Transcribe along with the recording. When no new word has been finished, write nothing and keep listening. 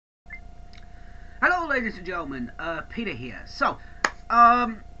Hello ladies and gentlemen, Peter here. So, a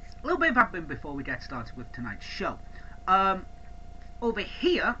little bit of admin before we get started with tonight's show. Over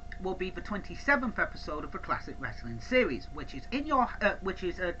here will be the 27th episode of the Classic Wrestling series, which is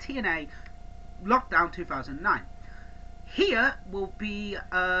TNA Lockdown 2009. Here will be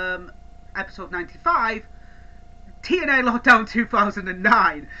episode 95, TNA Lockdown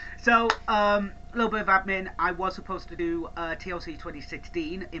 2009. So, a little bit of admin. I was supposed to do TLC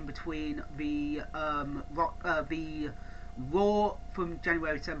 2016 in between the Raw from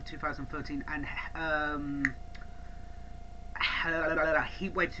January 7th, 2013 and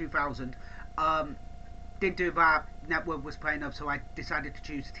Heatwave 2000. Didn't do that. Network was playing up, so I decided to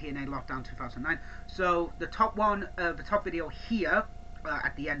choose TNA Lockdown 2009. So the top video here,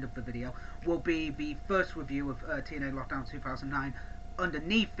 at the end of the video, will be the first review of TNA Lockdown 2009.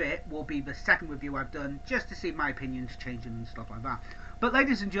 Underneath it will be the second review I've done, just to see my opinions changing and stuff like that. But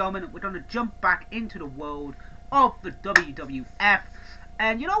ladies and gentlemen, we're going to jump back into the world of the WWF.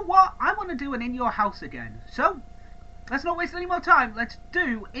 And you know what? I want to do an In Your House again. So, let's not waste any more time. Let's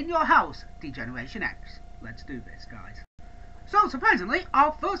do In Your House D-Generation X. Let's do this, guys. So, surprisingly,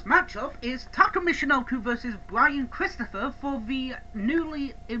 our first matchup is Taka Michinoku versus Brian Christopher for the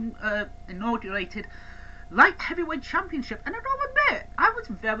newly inaugurated Light Heavyweight Championship. And I gotta admit, I was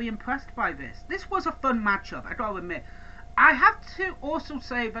very impressed by this. This was a fun matchup, I gotta admit. I have to also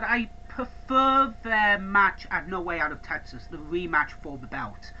say that I prefer their match at No Way Out of Texas, the rematch for the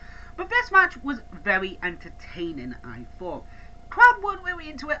belt. But this match was very entertaining, I thought. Crowd weren't really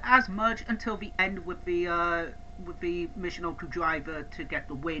into it as much until the end with the Michinoku driver to get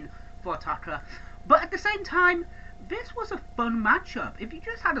the win for Taka. But at the same time, this was a fun matchup. If you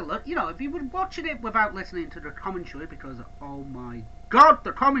just had a look, you know, if you were watching it without listening to the commentary, because oh my god,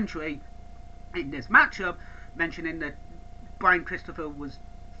 the commentary in this matchup, mentioning that Brian Christopher was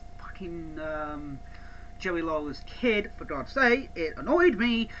fucking Jerry Lawler's kid, for God's sake, it annoyed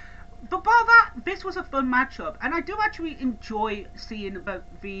me. But bar that, this was a fun matchup, and I do actually enjoy seeing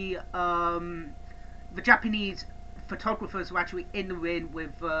the Japanese photographers who are actually in the ring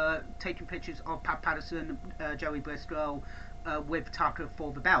with taking pictures of Pat Patterson, Jerry Briscoe, with Taka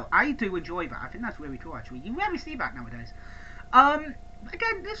for the belt. I do enjoy that. I think that's really cool, actually. You rarely see that nowadays.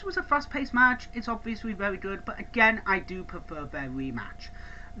 Again, this was a fast-paced match. It's obviously very good, but again, I do prefer their rematch.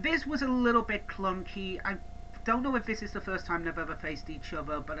 This was a little bit clunky. I don't know if this is the first time they've ever faced each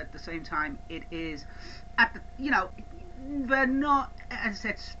other, but at the same time, it is, they're not as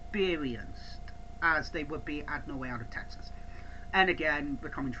experienced as they would be at No Way Out of Texas. And again, the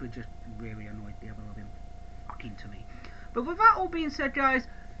commentary just really annoyed the other of him fucking to me. But with that all being said, guys,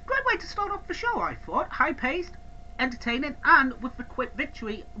 great way to start off the show, I thought. High-paced, entertaining, and with the quick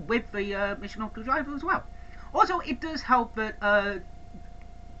victory with the Michinoku driver as well. Also, it does help that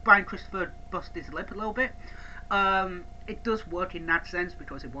Brian Christopher busted his lip a little bit. It does work in that sense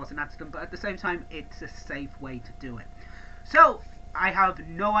because it was an accident, but at the same time, it's a safe way to do it. So, I have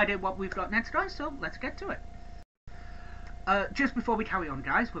no idea what we've got next, guys, so let's get to it. Just before we carry on,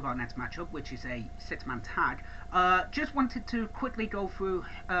 guys, with our next matchup, which is a 6-man tag, just wanted to quickly go through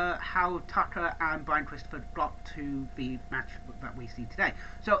how Taka and Brian Christopher got to the match that we see today.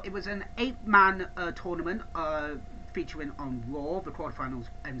 So, it was an 8-man tournament featuring on Raw. The quarterfinals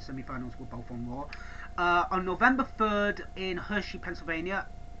and semifinals were both on Raw. On November 3rd in Hershey, Pennsylvania,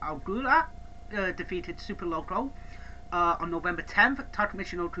 Algura defeated Super Loco. On November 10th, Taka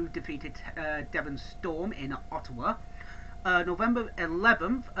Michinoku defeated Devon Storm in Ottawa. November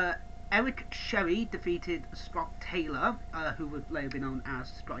 11th, Eric Sherry defeated Scott Taylor, who would later be known as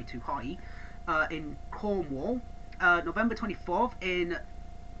Scotty 2 Hotty, in Cornwall. November 24th in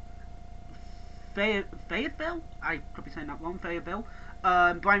Fayetteville, I could be saying that wrong, Fayetteville,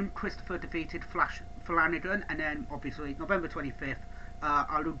 Brian Christopher defeated Flash Flanagan, and then obviously November 25th,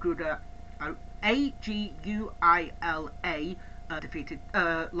 Aguila defeated,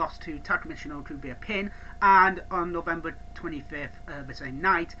 lost to Taka Michinoku via pin, and on November 25th, the same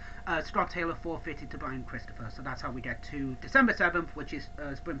night, Scott Taylor forfeited to Brian Christopher. So that's how we get to December 7th, which is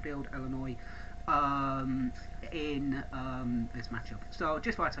Springfield, Illinois, in this matchup. So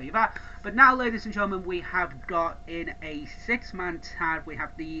just want to tell you that. But now, ladies and gentlemen, we have got in a 6-man tag. We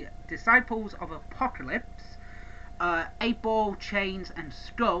have the Disciples of Apocalypse, 8-Ball, Chains, and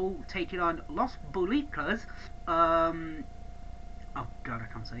Skull taking on Los Bulicas. Oh god, I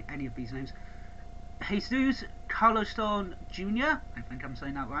can't say any of these names. Jesus Carloston Jr. I think I'm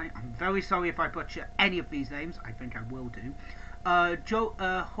saying that right. I'm very sorry if I butcher any of these names. I think I will do.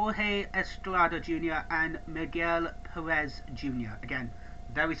 Jorge Estrada Jr. and Miguel Perez Jr. Again,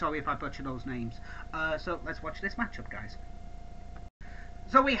 very sorry if I butcher those names. So let's watch this matchup, guys.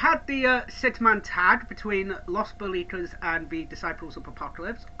 So we had the six-man tag between Los Believers and the Disciples of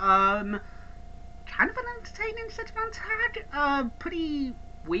Apocalypse. Kind of an entertaining six-man tag. Pretty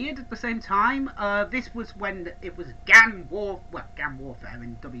weird at the same time. This was when it was gang warfare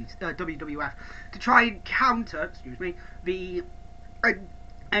in WWF to try and counter, the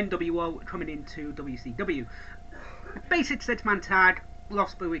NWO coming into WCW. Basic six-man tag.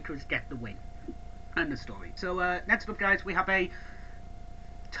 Los Believers get the win. End of story. So next up, guys, we have a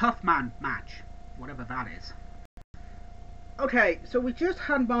Tough Man match, whatever that is. Okay, so we just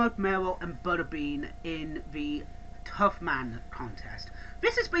had Marc Mero and Butterbean in the Tough Man contest.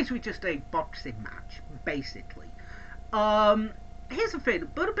 This is basically just a boxing match, basically. Here's the thing,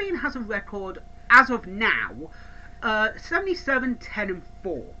 Butterbean has a record, as of now, 77, 10 and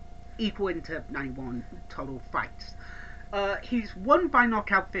 4, equaling to 91 total fights. He's won by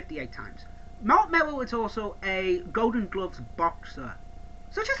knockout 58 times. Marc Mero is also a Golden Gloves boxer.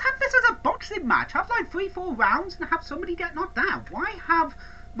 So just have this as a boxing match. Have like 3-4 rounds and have somebody get knocked out. Why have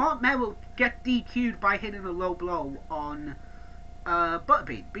Marc Mero get DQ'd by hitting a low blow on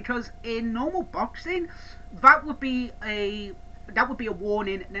Butterbean? Because in normal boxing, that would be a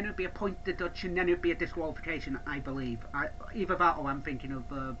warning, and then it would be a point deduction, then it would be a disqualification, I believe. Either that or I'm thinking of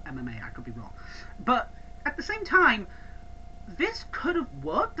MMA. I could be wrong. But at the same time, this could have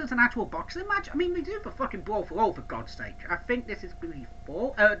worked as an actual boxing match. I mean, we do the fucking Brawl for All, for God's sake. I think this is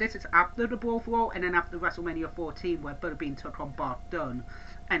before, this is after the Brawl for All, and then after WrestleMania 14, where Butterbean took on Bart Gunn,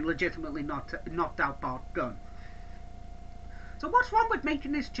 and legitimately knocked out Bart Gunn. So what's wrong with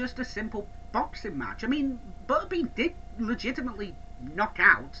making this just a simple boxing match? I mean, Butterbean did legitimately knock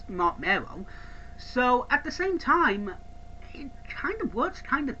out Marc Mero, so at the same time, it kind of works,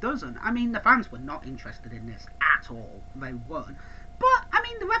 kind of doesn't. I mean, the fans were not interested in this at all. They weren't. But, I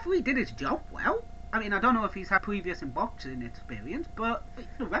mean, the referee did his job well. I mean, I don't know if he's had previous in boxing experience, but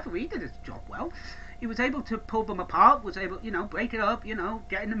the referee did his job well. He was able to pull them apart, was able, break it up,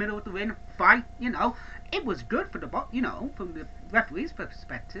 get in the middle of the ring, fight, It was good for the, from the referee's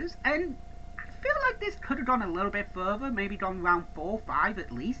perspectives, and I feel like this could have gone a little bit further, maybe gone round 4, 5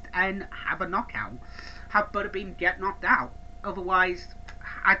 at least, and have a knockout. Have Butterbean get knocked out. Otherwise,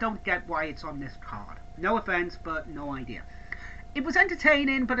 I don't get why it's on this card. No offense, but no idea. It was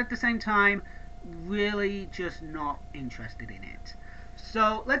entertaining, but at the same time, really just not interested in it.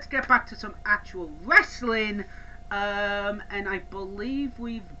 So let's get back to some actual wrestling. And I believe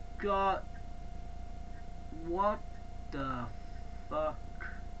we've got... What the fuck?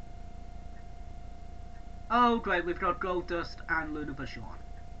 Oh great, we've got Goldust and Luna Vachon.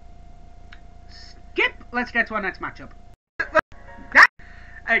 Skip! Let's get to our next matchup.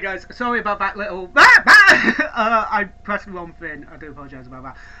 Hey guys, sorry about that little... I pressed the wrong thing, I do apologise about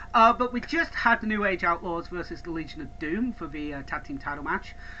that. But we just had the New Age Outlaws versus the Legion of Doom for the tag team title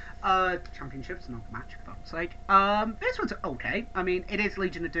match. Championships, not the match, for fuck's sake. This was okay. I mean, it is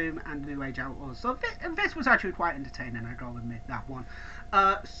Legion of Doom and the New Age Outlaws, so this was actually quite entertaining, I gotta admit that one.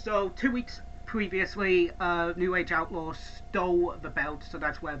 So 2 weeks previously, New Age Outlaws stole the belt, so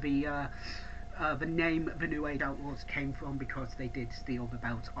that's where the name the New Age Outlaws came from, because they did steal the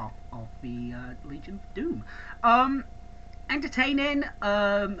belt off of the Legion of Doom. Entertaining.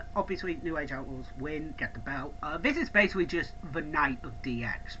 Obviously New Age Outlaws win, get the belt. This is basically just the night of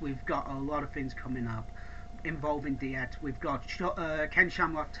DX. We've got a lot of things coming up involving DX. We've got Ken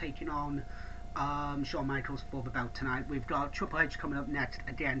Shamrock taking on Shawn Michaels for the belt tonight. We've got Triple H coming up next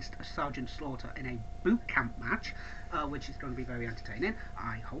against Sergeant Slaughter in a boot camp match, which is going to be very entertaining,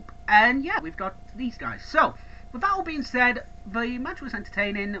 I hope. And yeah, we've got these guys. So, with that all being said, the match was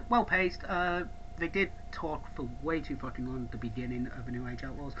entertaining, well paced. They did talk for way too fucking long at the beginning of the New Age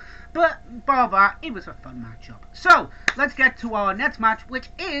Outlaws, but bar that, it was a fun matchup. So, let's get to our next match, which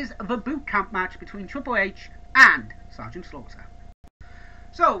is the boot camp match between Triple H and Sergeant Slaughter.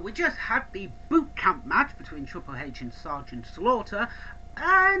 So, we just had the boot camp match between Triple H and Sergeant Slaughter,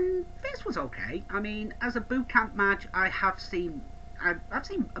 and this was okay. I mean, as a boot camp match, I've seen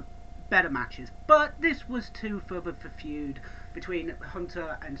better matches, but this was too further the feud between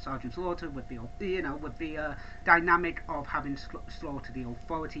Hunter and Sergeant Slaughter, with the dynamic of having Slaughter the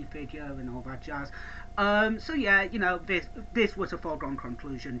authority figure and all that jazz. So yeah, this was a foregone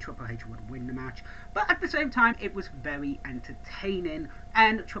conclusion. Triple H would win the match, but at the same time, it was very entertaining,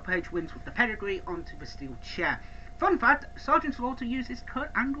 and Triple H wins with the pedigree onto the steel chair. Fun fact, Sergeant Slaughter uses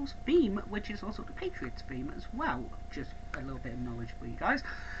Kurt Angle's theme, which is also the Patriots theme as well. Just a little bit of knowledge for you guys.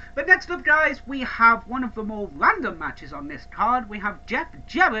 But next up, guys, we have one of the more random matches on this card. We have Jeff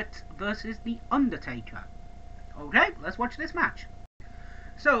Jarrett versus The Undertaker. Okay, let's watch this match.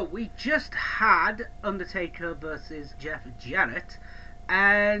 So, we just had Undertaker versus Jeff Jarrett,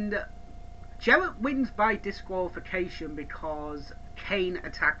 And Jarrett wins by disqualification because Kane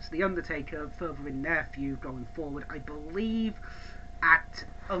attacks The Undertaker, furthering their feud going forward. I believe at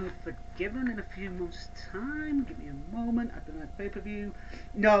Unforgiven in a few months' time. Give me a moment. I don't know, pay-per-view.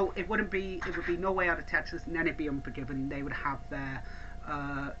 No, it wouldn't be. It would be No Way Out of Texas, and then it'd be Unforgiven. They would have their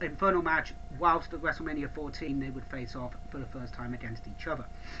Inferno match, whilst at WrestleMania 14 they would face off for the first time against each other.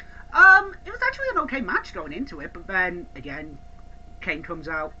 It was actually an okay match going into it, but then again, Kane comes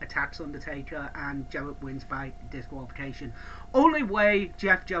out, attacks Undertaker, and Jarrett wins by disqualification. Only way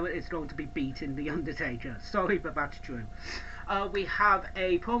Jeff Jarrett is going to be beating The Undertaker. Sorry, but that's true. We have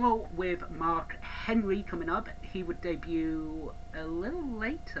a promo with Mark Henry coming up. He would debut a little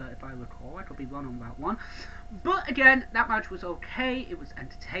later, if I recall. I could be wrong on that one. But again, that match was okay. It was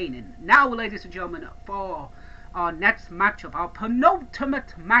entertaining. Now, ladies and gentlemen, for our next matchup, our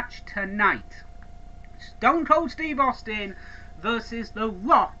penultimate match tonight. Stone Cold Steve Austin versus The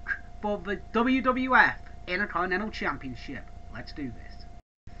Rock for the WWF Intercontinental Championship. Let's do this.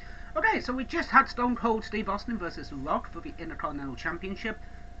 Okay, so we just had Stone Cold Steve Austin versus The Rock for the Intercontinental Championship.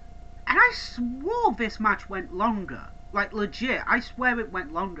 And I swore this match went longer. Like, legit, I swear it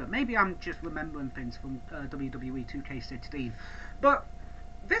went longer. Maybe I'm just remembering things from WWE 2K16. But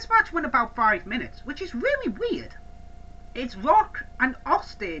this match went about 5 minutes, which is really weird. It's Rock and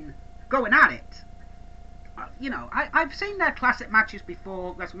Austin going at it. You know, I've seen their classic matches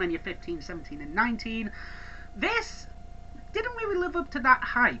before, WrestleMania 15, 17 and 19. This didn't really live up to that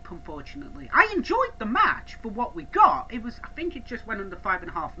hype, unfortunately. I enjoyed the match for what we got. It was, I think it just went under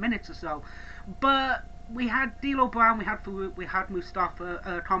 5.5 minutes or so. But we had D'Lo Brown, we had Farouk, we had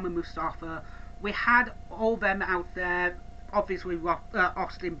Mustafa, Common Mustafa. We had all them out there. Obviously,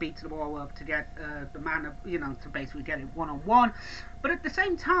 Austin beats them all up to get the man, you know, to basically get it one-on-one. But at the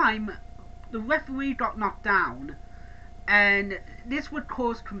same time, the referee got knocked down, and this would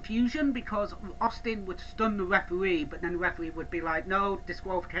cause confusion because Austin would stun the referee, but then the referee would be like, no,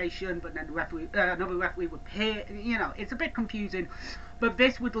 disqualification, but then the referee, another referee would pay. You know, it's a bit confusing. But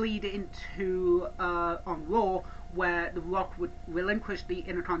this would lead into on Raw, where The Rock would relinquish the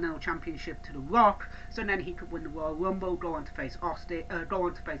Intercontinental Championship to The Rock, so then he could win the Royal Rumble, go on to face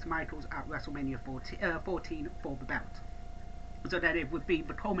Michaels at WrestleMania 14 for the belt. So that it would be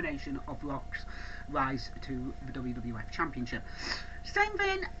the culmination of Rock's rise to the WWF Championship. Same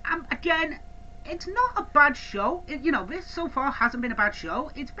thing, again, it's not a bad show. You know, this so far hasn't been a bad show.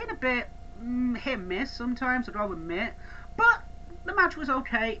 It's been a bit hit and miss sometimes, I'll admit. But the match was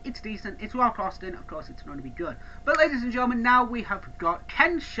okay, it's decent, it's Rock Austin, of course it's going to be good. But ladies and gentlemen, now we have got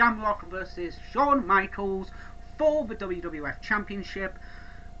Ken Shamrock versus Shawn Michaels for the WWF Championship.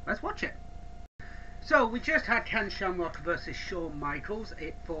 Let's watch it. So, we just had Ken Shamrock versus Shawn Michaels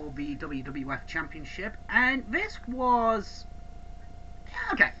for the WWF Championship, and this was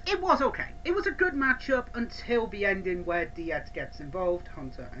okay. It was okay. It was a good matchup until the ending where DX gets involved.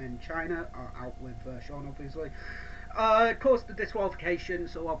 Hunter and Chyna are out with Shawn, obviously. Of course, the disqualification,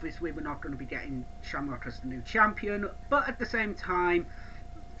 so obviously we're not going to be getting Shamrock as the new champion, but at the same time,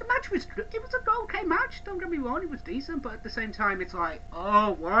 the match was good. It was an okay match, don't get me wrong, it was decent, but at the same time it's like,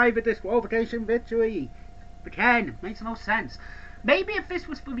 oh, why the disqualification victory? Again, makes no sense. Maybe if this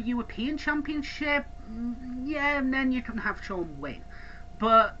was for the European Championship, yeah, and then you can have Shawn win.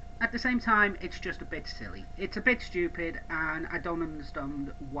 But at the same time, it's just a bit silly. It's a bit stupid, and I don't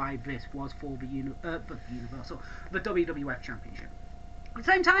understand why this was for the the WWF Championship. At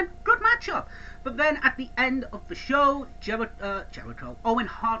the same time, good matchup. But then at the end of the show, Jericho, Owen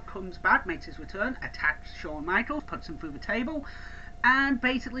Hart comes back, makes his return, attacks Shawn Michaels, puts him through the table, and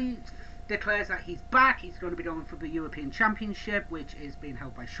basically declares that he's back. He's going to be going for the European Championship, which is being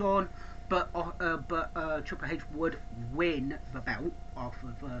held by Shawn. But Triple H would win the belt off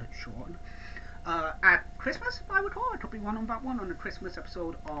of Shawn at Christmas, if I recall. I could be wrong on that one, on the Christmas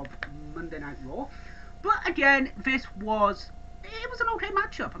episode of Monday Night Raw. But again, it was an okay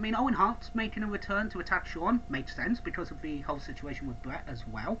matchup. I mean, Owen Hart's making a return to attack Shawn. Makes sense because of the whole situation with Bret as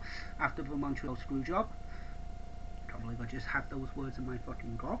well, after the Montreal Screwjob. Can't believe I just had those words in my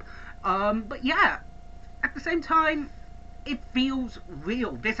fucking gob. But yeah, at the same time, it feels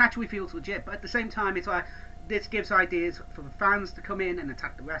real. This actually feels legit, but at the same time, it's like, this gives ideas for the fans to come in and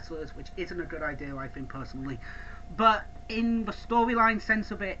attack the wrestlers, which isn't a good idea, I think, personally. But in the storyline sense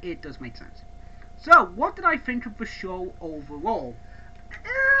of it, it does make sense. So, what did I think of the show overall?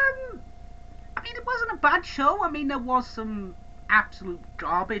 I mean, it wasn't a bad show. I mean, there was some absolute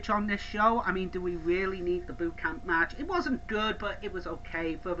garbage on this show. I mean, do we really need the boot camp match? It wasn't good, but it was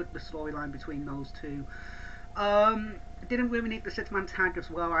okay. Furthered the storyline between those two. Didn't really need the 6-man tag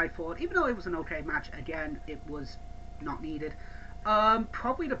as well, I thought. Even though it was an okay match, again, it was not needed.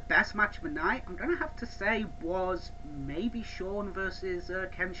 Probably the best match of the night, I'm gonna have to say, was maybe Shawn versus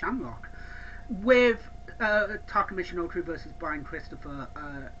Ken Shamrock, with Taka Michinoku versus Brian Christopher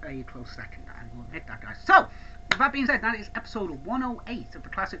a close second. I will admit that, guys. So, with that being said, that is episode 108 of the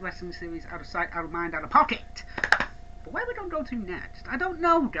Classic Wrestling Series, Out of Sight, Out of Mind, Out of Pocket. But where we gonna go to next? I don't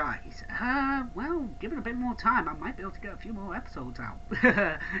know, guys. Well, give it a bit more time. I might be able to get a few more episodes out.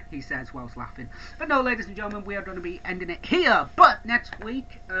 He says whilst laughing. But no, ladies and gentlemen, we are going to be ending it here. But next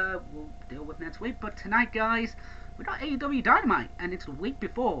week, we'll deal with next week. But tonight, guys, we got AEW Dynamite, and it's the week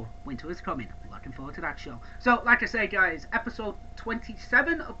before Winter is Coming. Looking forward to that show. So, like I say, guys, episode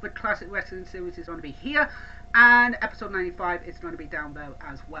 27 of the Classic Wrestling Series is going to be here. And episode 95 is going to be down there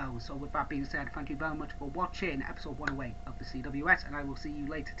as well. So with that being said, thank you very much for watching episode 108 of the CWS, and I will see you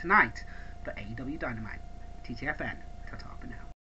later tonight for AEW Dynamite. TTFN. Ta-ta for now.